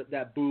under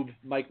that boob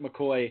Mike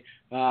McCoy,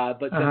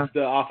 but since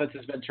the offense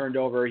has been turned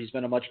over, he's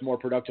been a much more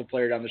productive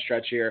player down the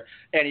stretch here.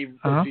 And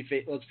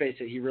let's face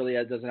it, he really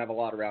doesn't have a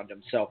lot around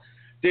him. So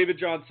David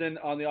Johnson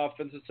on the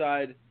offensive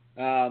side,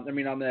 on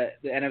the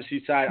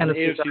NFC side. On the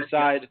AFC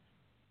side,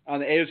 on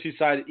the AFC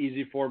side,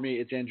 easy for me.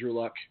 It's Andrew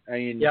Luck. I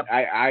mean,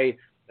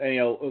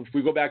 if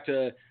we go back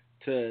to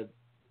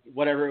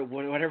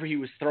whatever he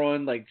was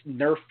throwing, like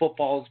Nerf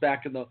footballs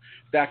back in the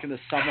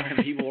summer,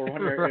 and people were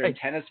wondering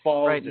tennis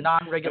balls,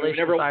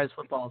 non-regulation size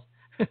footballs.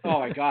 Oh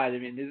my God! I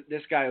mean,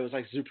 this guy was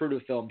like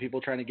Zapruder film. People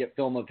trying to get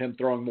film of him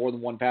throwing more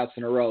than one pass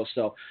in a row.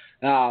 So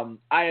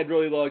I had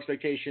really low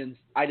expectations.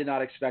 I did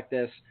not expect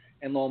this,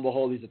 and lo and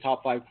behold, he's a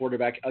top 5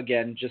 quarterback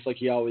again, just like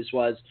he always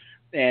was.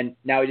 And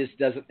now he just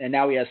doesn't. And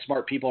now he has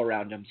smart people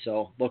around him.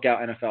 So look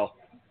out, NFL.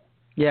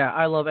 Yeah,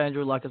 I love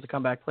Andrew Luck as a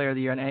comeback player of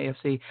the year in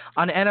AFC.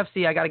 On the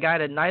NFC, I got a guy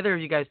that neither of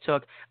you guys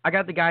took. I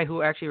got the guy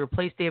who actually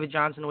replaced David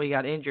Johnson when he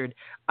got injured,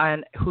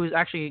 and who's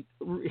actually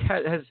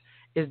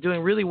is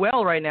doing really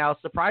well right now,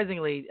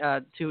 surprisingly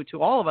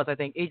to all of us. I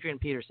think Adrian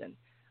Peterson.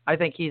 I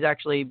think he's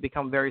actually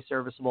become very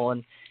serviceable,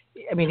 and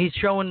I mean he's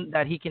shown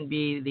that he can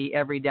be the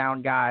every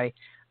down guy.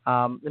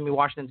 I mean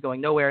Washington's going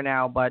nowhere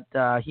now, but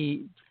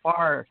he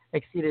far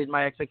exceeded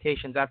my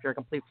expectations after a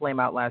complete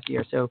flame out last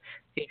year. So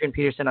Adrian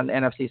Peterson on the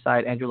NFC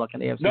side, Andrew Luck on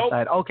the AFC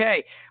side.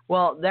 Okay,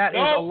 well that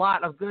is a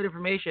lot of good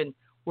information.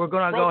 We're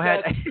going to go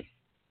ahead.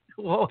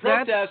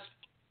 Protest.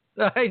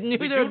 I knew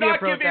there would be a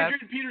protest. Do not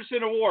give Adrian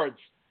Peterson awards.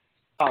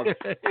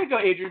 There you go,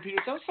 Adrian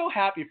Peterson. I'm so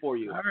happy for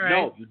you. All right.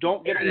 No, you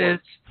don't get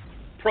awards.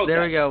 Protest.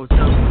 There we go. So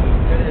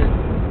there it is.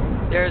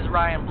 There's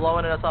Ryan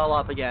blowing us all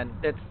up again.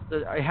 It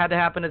had to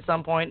happen at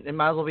some point. It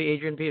might as well be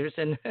Adrian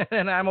Peterson,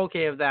 and I'm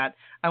okay with that.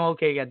 I'm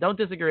okay again. Don't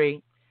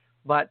disagree.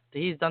 but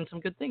he's done some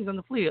good things on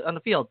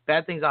the field.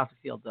 Bad things off the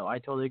field, though. I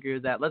totally agree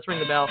with that. Let's ring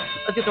the bell.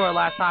 Let's get to our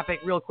last topic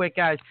real quick,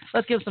 guys.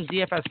 Let's give some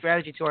DFS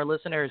strategy to our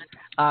listeners.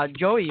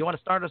 Joey, you want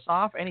to start us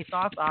off? Any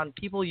thoughts on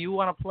people you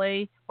want to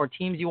play or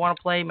teams you want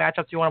to play,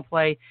 matchups you want to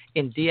play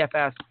in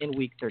DFS in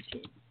Week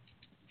 13?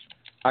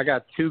 I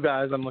got two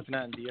guys I'm looking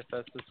at in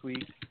DFS this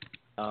week.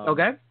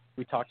 Okay.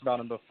 We talked about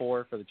him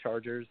before for the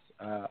Chargers.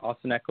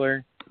 Austin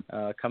Eckler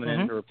coming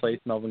in to replace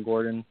Melvin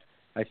Gordon.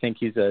 I think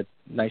he's a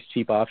nice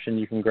cheap option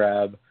you can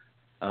grab.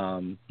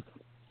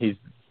 He's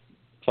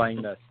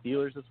playing the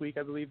Steelers this week,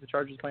 I believe. The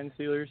Chargers playing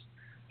the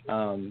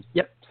Steelers.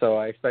 Yep. So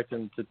I expect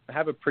him to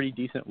have a pretty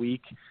decent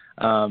week.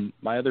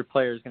 My other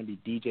player is going to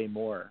be DJ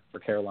Moore for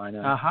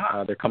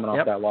Carolina. They're coming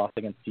off that loss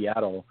against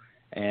Seattle,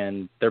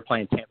 and they're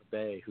playing Tampa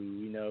Bay, who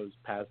we know's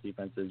pass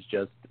defense is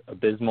just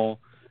abysmal.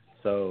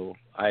 So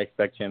I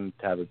expect him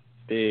to have a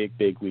big,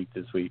 big week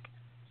this week.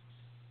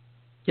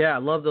 Yeah, I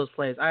love those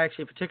plays. I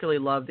actually particularly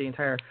love the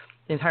entire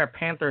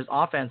Panthers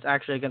offense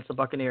actually against the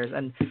Buccaneers.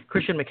 And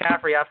Christian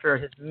McCaffrey, after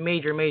his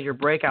major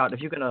breakout,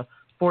 if you can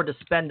afford to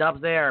spend up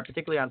there,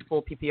 particularly on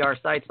full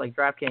PPR sites like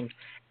DraftKings,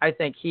 I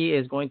think he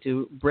is going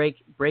to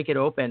break it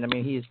open. I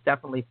mean, he's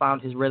definitely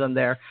found his rhythm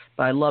there.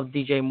 But I love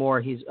DJ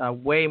Moore. He's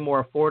way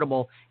more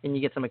affordable, and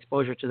you get some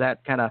exposure to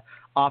that kind of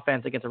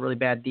offense against a really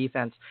bad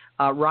defense.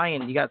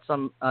 Ryan, you got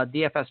some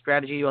DFS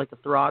strategy you like to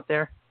throw out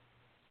there?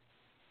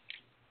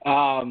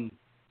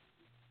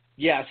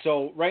 Yeah,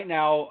 so right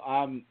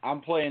now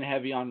I'm playing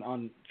heavy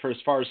on for as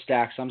far as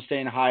stacks. I'm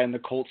staying high on the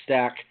Colt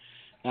stack.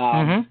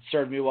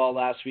 Served me well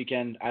last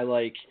weekend. I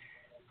like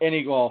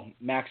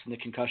max in the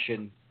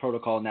concussion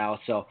protocol now.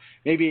 So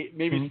maybe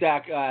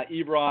stack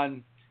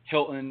Ebron,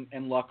 Hilton,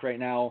 and Luck right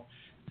now.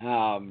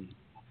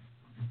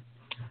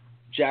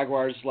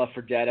 Jaguars left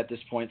for dead at this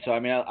point. So I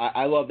mean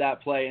I love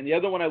that play. And the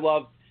other one I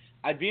love,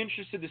 I'd be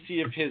interested to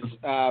see if his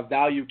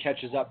value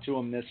catches up to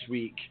him this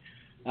week.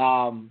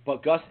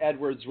 But Gus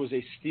Edwards was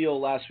a steal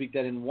last week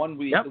that in one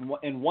week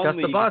in one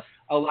league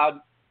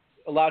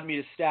allowed me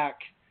to stack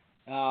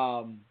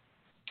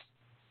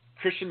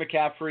Christian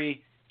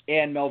McCaffrey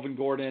and Melvin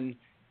Gordon,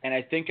 and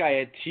I think I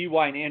had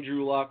T.Y. and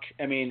Andrew Luck.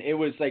 I mean, it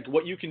was like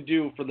what you can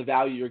do for the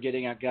value you're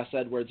getting at Gus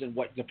Edwards and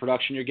what the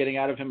production you're getting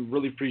out of him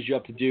really frees you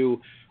up to do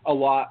a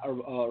lot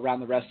around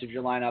the rest of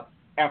your lineup.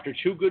 After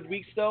 2 good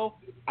weeks, though,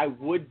 I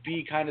would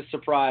be kind of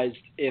surprised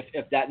if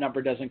that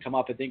number doesn't come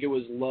up. I think it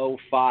was low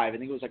 5. I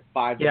think it was like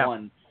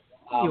 5-1.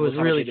 It was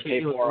really cheap.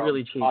 It was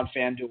really cheap on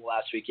FanDuel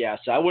last week. Yeah,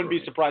 so I wouldn't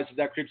be surprised if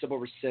that creeps up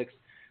over 6.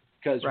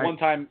 Because one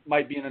time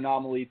might be an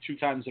anomaly, 2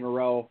 times in a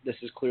row. This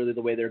is clearly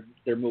the way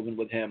they're moving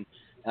with him.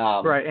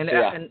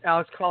 And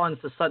Alex Collins,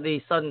 the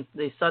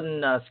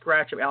sudden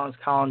scratch of Alex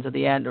Collins at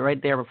the end,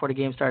 right there before the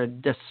game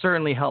started, just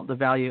certainly helped the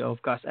value of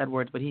Gus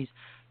Edwards. But he's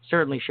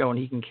certainly shown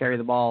he can carry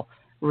the ball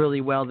really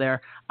well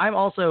there. I'm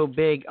also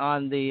big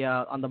on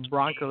the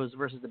Broncos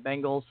versus the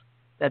Bengals.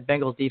 That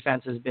Bengals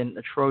defense has been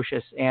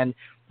atrocious, and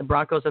the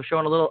Broncos have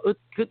shown a little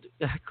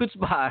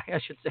chutzpah, I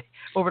should say,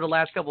 over the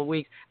last couple of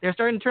weeks. They're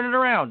starting to turn it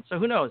around, so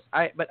who knows?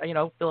 But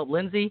Philip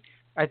Lindsay,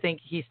 I think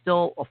he's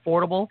still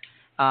affordable.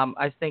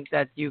 I think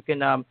that you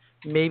can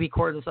maybe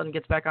Courtland Sutton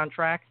gets back on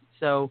track.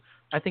 So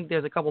I think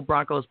there's a couple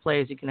Broncos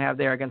plays you can have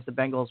there against the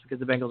Bengals because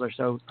the Bengals are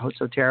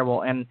so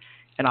terrible, and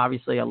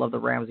obviously I love the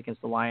Rams against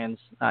the Lions.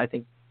 I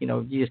think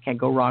you just can't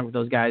go wrong with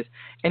those guys.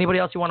 Anybody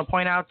else you want to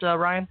point out,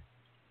 Ryan?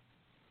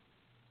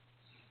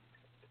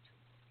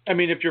 I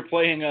mean, if you're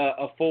playing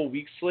a full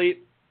week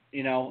slate,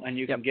 and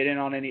you can get in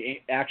on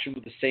any action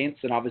with the Saints,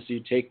 then obviously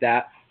you take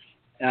that.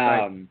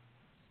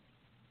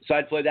 So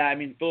I'd play that. I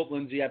mean, Philip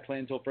Lindsay, I'd play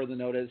until further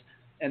notice.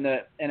 And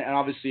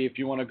obviously, if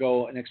you want to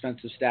go an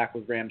expensive stack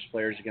with Rams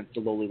players against the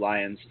lowly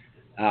Lions,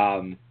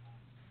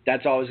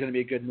 that's always going to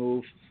be a good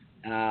move.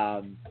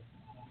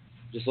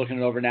 Just looking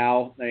it over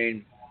now.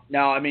 And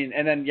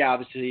then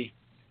obviously,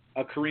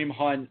 a Kareem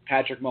Hunt,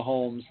 Patrick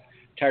Mahomes,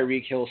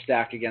 Tyreek Hill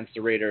stack against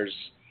the Raiders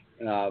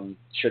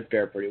should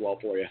fare pretty well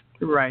for you.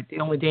 Right. The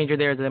only danger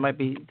there is that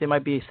they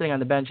might be sitting on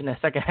the bench in the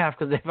second half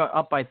because they're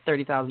up by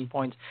 30,000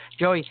 points.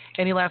 Joey,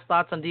 any last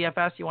thoughts on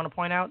DFS you want to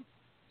point out?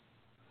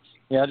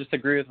 Yeah, I just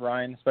agree with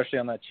Ryan, especially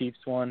on that Chiefs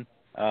one.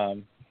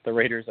 The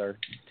Raiders are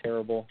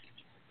terrible,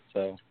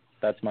 so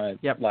that's my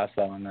last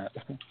thought on that.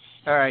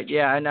 All right,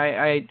 yeah, and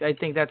I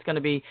think that's going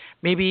to be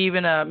maybe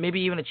even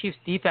a Chiefs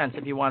defense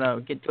if you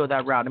want to go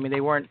that route. I mean,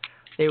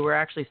 they were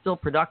actually still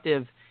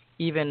productive,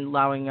 even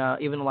allowing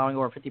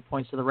over 50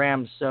 points to the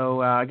Rams.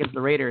 So against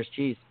the Raiders,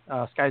 geez,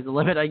 sky's the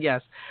limit, I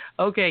guess.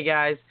 Okay,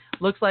 guys,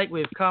 looks like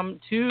we've come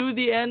to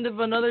the end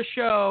of another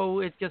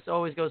show. It just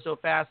always goes so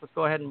fast. Let's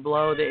go ahead and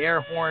blow the air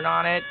horn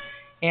on it.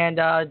 And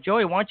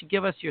Joey, why don't you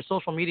give us your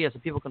social media so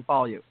people can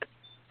follow you?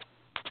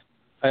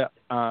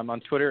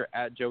 On Twitter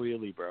at Joey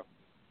Alibro.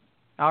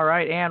 All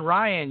right, and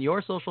Ryan,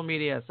 your social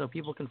media so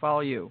people can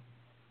follow you.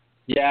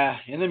 Yeah.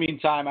 In the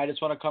meantime, I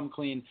just want to come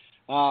clean.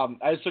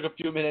 I just took a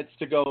few minutes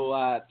to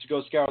go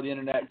scour the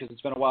internet because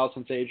it's been a while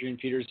since the Adrian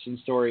Peterson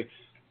story.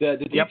 The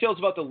details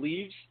about the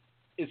leaves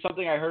is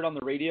something I heard on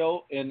the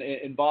radio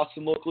in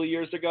Boston locally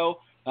years ago.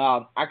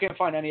 I can't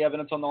find any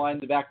evidence on the line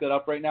to back that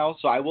up right now,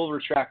 so I will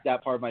retract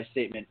that part of my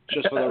statement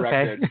just for the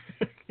record.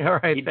 All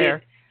right,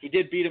 fair. He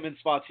did beat him in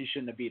spots he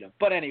shouldn't have beat him.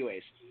 But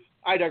anyways,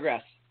 I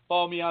digress.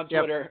 Follow me on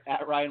Twitter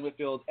at Ryan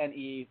Whitfield,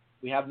 NE.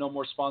 We have no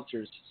more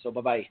sponsors, so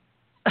bye-bye.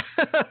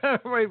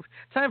 Right.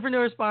 Time for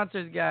newer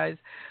sponsors, guys.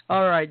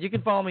 All right. You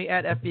can follow me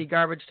at FB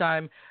Garbage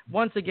Time.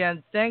 Once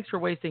again, thanks for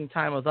wasting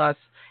time with us.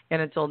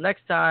 And until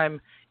next time,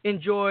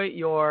 enjoy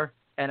your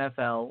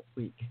NFL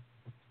week.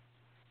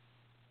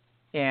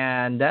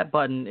 And that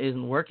button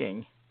isn't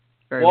working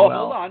very well.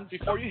 Hold on.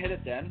 Before you hit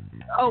it then.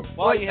 Oh,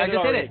 wait, I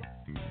just hit it.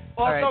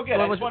 Well, All it's right. so good.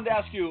 Well, I just wanted to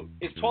ask you,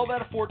 is 12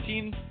 out of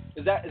 14,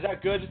 is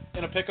that good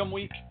in a pick'em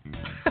week?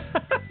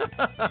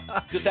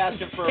 Just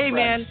asking for a friend.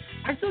 Man,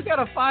 I still got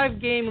a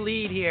 5-game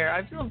lead here.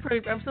 I'm feeling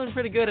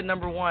pretty good at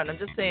number 1. I'm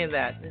just saying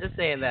that.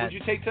 Would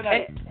you take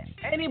tonight?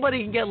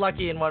 Anybody can get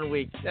lucky in 1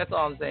 week. That's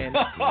all I'm saying.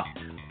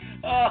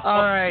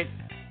 All right.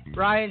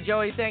 Ryan,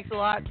 Joey, thanks a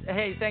lot.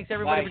 Hey, thanks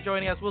everybody for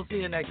joining us. We'll see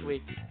you next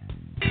week.